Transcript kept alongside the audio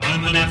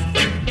an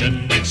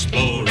African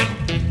explorer.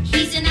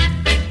 He's an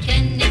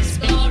African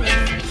explorer.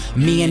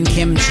 Me and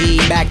Kimchi,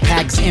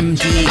 backpacks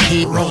empty,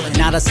 keep rolling.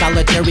 Not a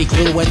solitary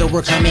clue whether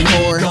we're coming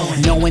or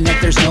going. Knowing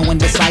that there's no one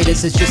beside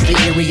us, it's just the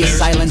eeriest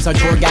silence. Our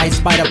tour guide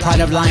spied a pride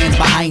of lions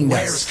behind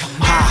us.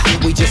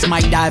 Ha, we just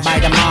might die by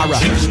tomorrow.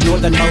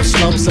 Northernmost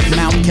slopes of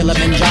Mount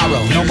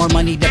Kilimanjaro. No more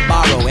money to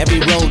borrow,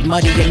 every road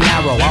muddy and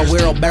narrow. Our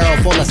wheelbarrow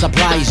full of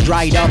supplies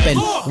dried up, and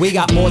we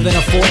got more than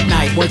a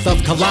fortnight worth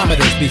of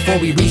kilometers before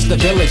we reach the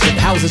village that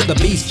houses the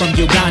beast from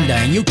Uganda.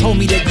 And you told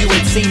me that you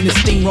had seen this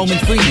thing roaming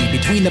freely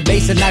between the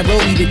base of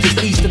Nairobi to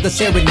just east of the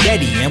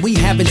Serengeti. And we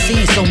haven't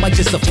seen so much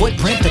as a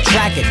footprint to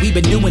track it. We've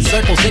been doing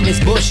circles in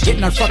this bush,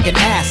 getting our fucking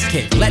ass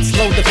kicked. Let's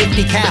load the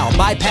 50 cal,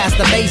 bypass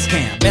the base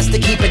camp. Best to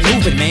keep it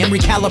moving, man,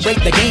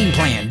 recalibrate the game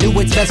plan. Do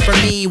what's best for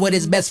me, what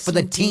is best for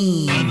the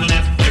team. I'm an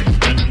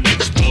African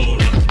explorer.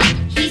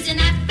 He's an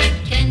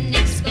African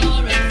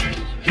explorer.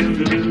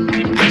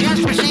 I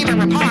just received a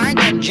report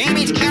that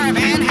Jamie's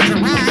caravan has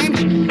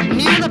arrived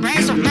near the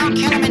base of Mount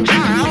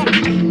Kilimanjaro.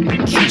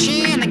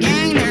 Kimchi and the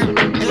gang,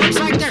 it looks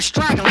like they're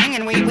struggling,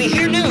 and we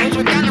hear news.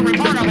 We've got a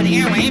report over the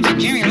airwaves that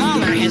Jerry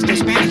Lawler has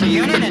dispatched a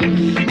unit,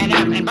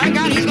 and by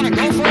God, he's gonna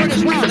go for it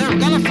as well. They're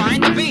gonna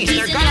find the beast.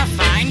 They're gonna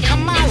find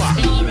Kamala.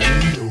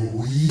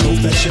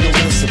 Professional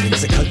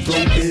wrestling's a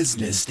cutthroat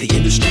business. The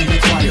industry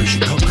requires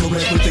you come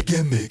correct with the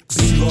gimmicks.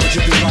 Be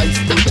larger than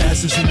life, put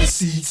asses in the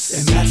seats.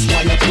 And that's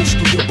why I push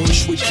through the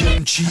bush with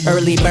kimchi.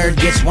 Early bird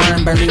gets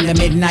worm, burning the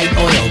midnight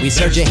oil. We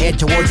surge ahead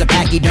towards a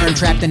pachyderm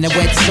trapped in the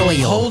wet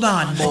soil. Hold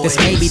on, boys. This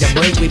may be the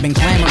break we've been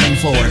clamoring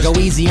for. Go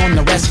easy on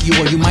the rescue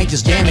or you might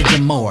just damage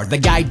him more. The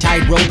guide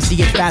tied rope,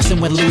 see it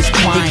fastened with loose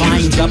twine. He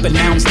climbs up and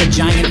mounts the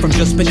giant from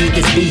just beneath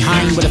his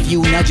behind. With a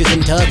few nudges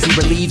and tugs, he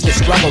relieves the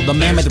struggle. The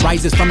mammoth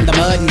rises from the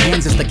mud and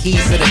hands us the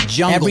keys to the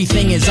jungle.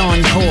 Everything is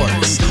on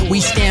course. We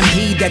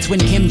stampede, that's when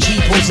Kimchi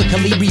pulls a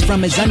Calibri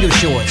from his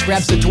undershorts.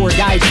 Grabs the tour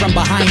guide from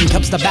behind,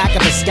 cups the back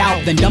of his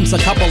scalp, then dumps a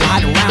couple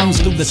hot rounds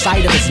through the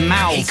side of his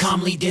mouth. He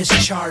calmly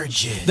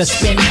discharges The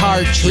spin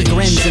cartridge. He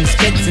grins and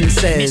spits and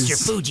says,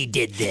 Mr. Fuji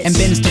did this. and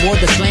bends toward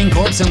the slain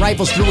corpse and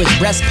rifles through his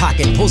breast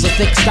pocket. Pulls a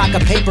thick stock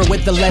of paper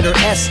with the letter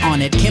S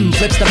on it. Kim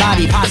flips the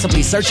body,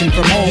 possibly searching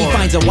for more. He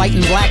finds a white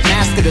and black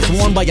mask that is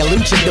worn by a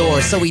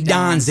luchador, so he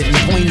dons it and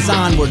points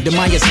onward. To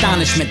my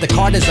astonishment, the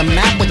card is a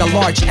map with a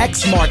large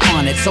X mark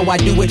on it. So I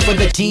do it for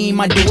the team,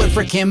 I do it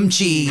for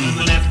Kimchi. I'm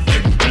an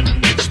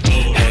African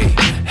explorer.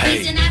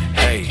 He's an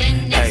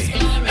African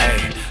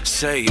explorer.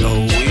 Say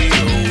oh we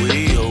oh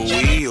we oh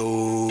we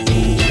oh.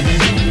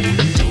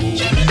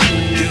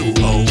 Do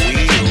oh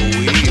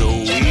we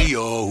oh we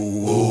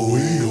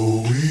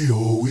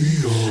oh we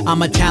oh.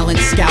 I'm a talent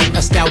scout,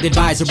 a stout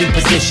advisory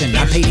position.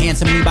 I'm paid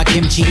handsomely by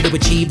Kimchi to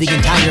achieve the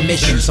entire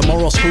mission. So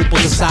moral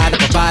scruples aside, I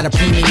provide a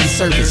premium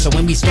service. So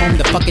when we storm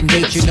the fucking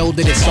gate, you know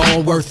that it's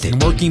all worth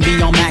it. Working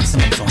beyond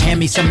maximum, so hand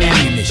me some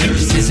ammunition.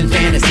 This isn't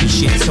fantasy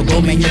shit, so go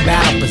man your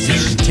battle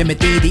position.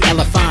 Timothy the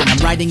elephant, I'm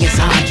riding his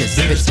haunches.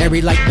 If it's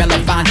hairy like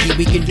Belafonte,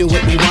 we can do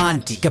what we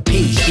want.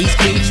 Capiche? These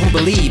creeps will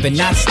believe and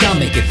not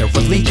stomach it. They'll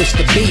relinquish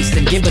the beast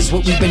and give us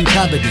what we've been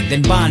coveting.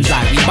 Then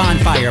bonsai, we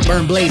bonfire,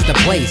 burn blaze the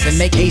place, and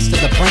make haste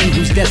to the plane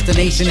whose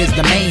destination is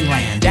the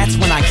mainland. That's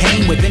when I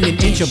came within an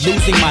inch of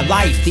losing my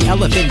life. The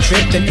elephant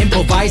tripped, an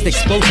improvised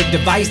explosive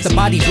device. The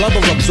body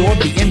blubber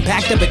absorbed the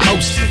impact of it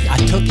mostly. I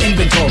took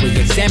inventory,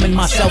 examined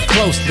myself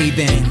closely,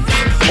 then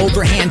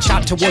overhand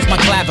chop towards my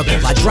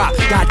clavicle. I drop,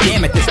 god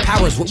damn it, this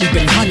power's what we've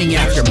been hunting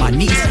after. My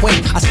knees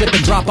quake, I slip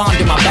and drop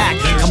onto my back.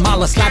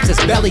 Kamala slaps his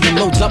belly and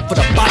loads up for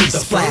the body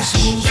splash.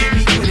 First move hit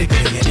me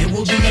critically and it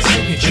will be a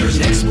signature.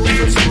 Next move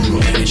is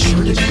brutal and it's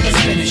sure to be his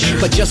finisher.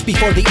 But just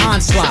before the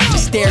onslaught, he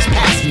stares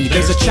past me.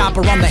 There's a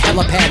chopper on the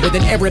helipad with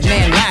an Arab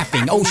man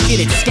laughing. Oh shit,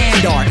 it's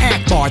Skandar,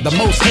 Akbar, the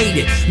most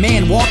hated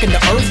man walking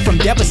the earth from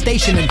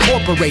Devastation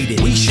Incorporated.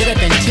 We should have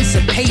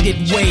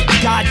anticipated. Wait,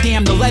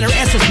 goddamn, the letter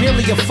S is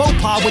merely a faux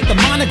pas with the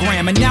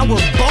monogram, and now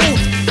we're both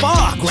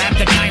fucked. Grab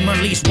the time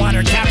release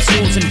water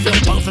capsules and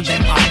fill both of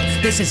them up.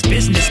 This is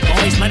business,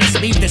 boys. Let us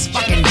leave this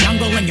fucking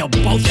jungle and you'll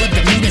both live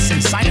to meet us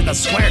inside of the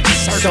squared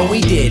circle. So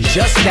we did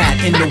just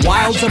that in the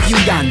wilds of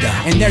Uganda.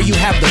 And there you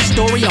have the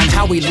story on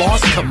how we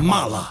lost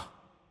Kamala.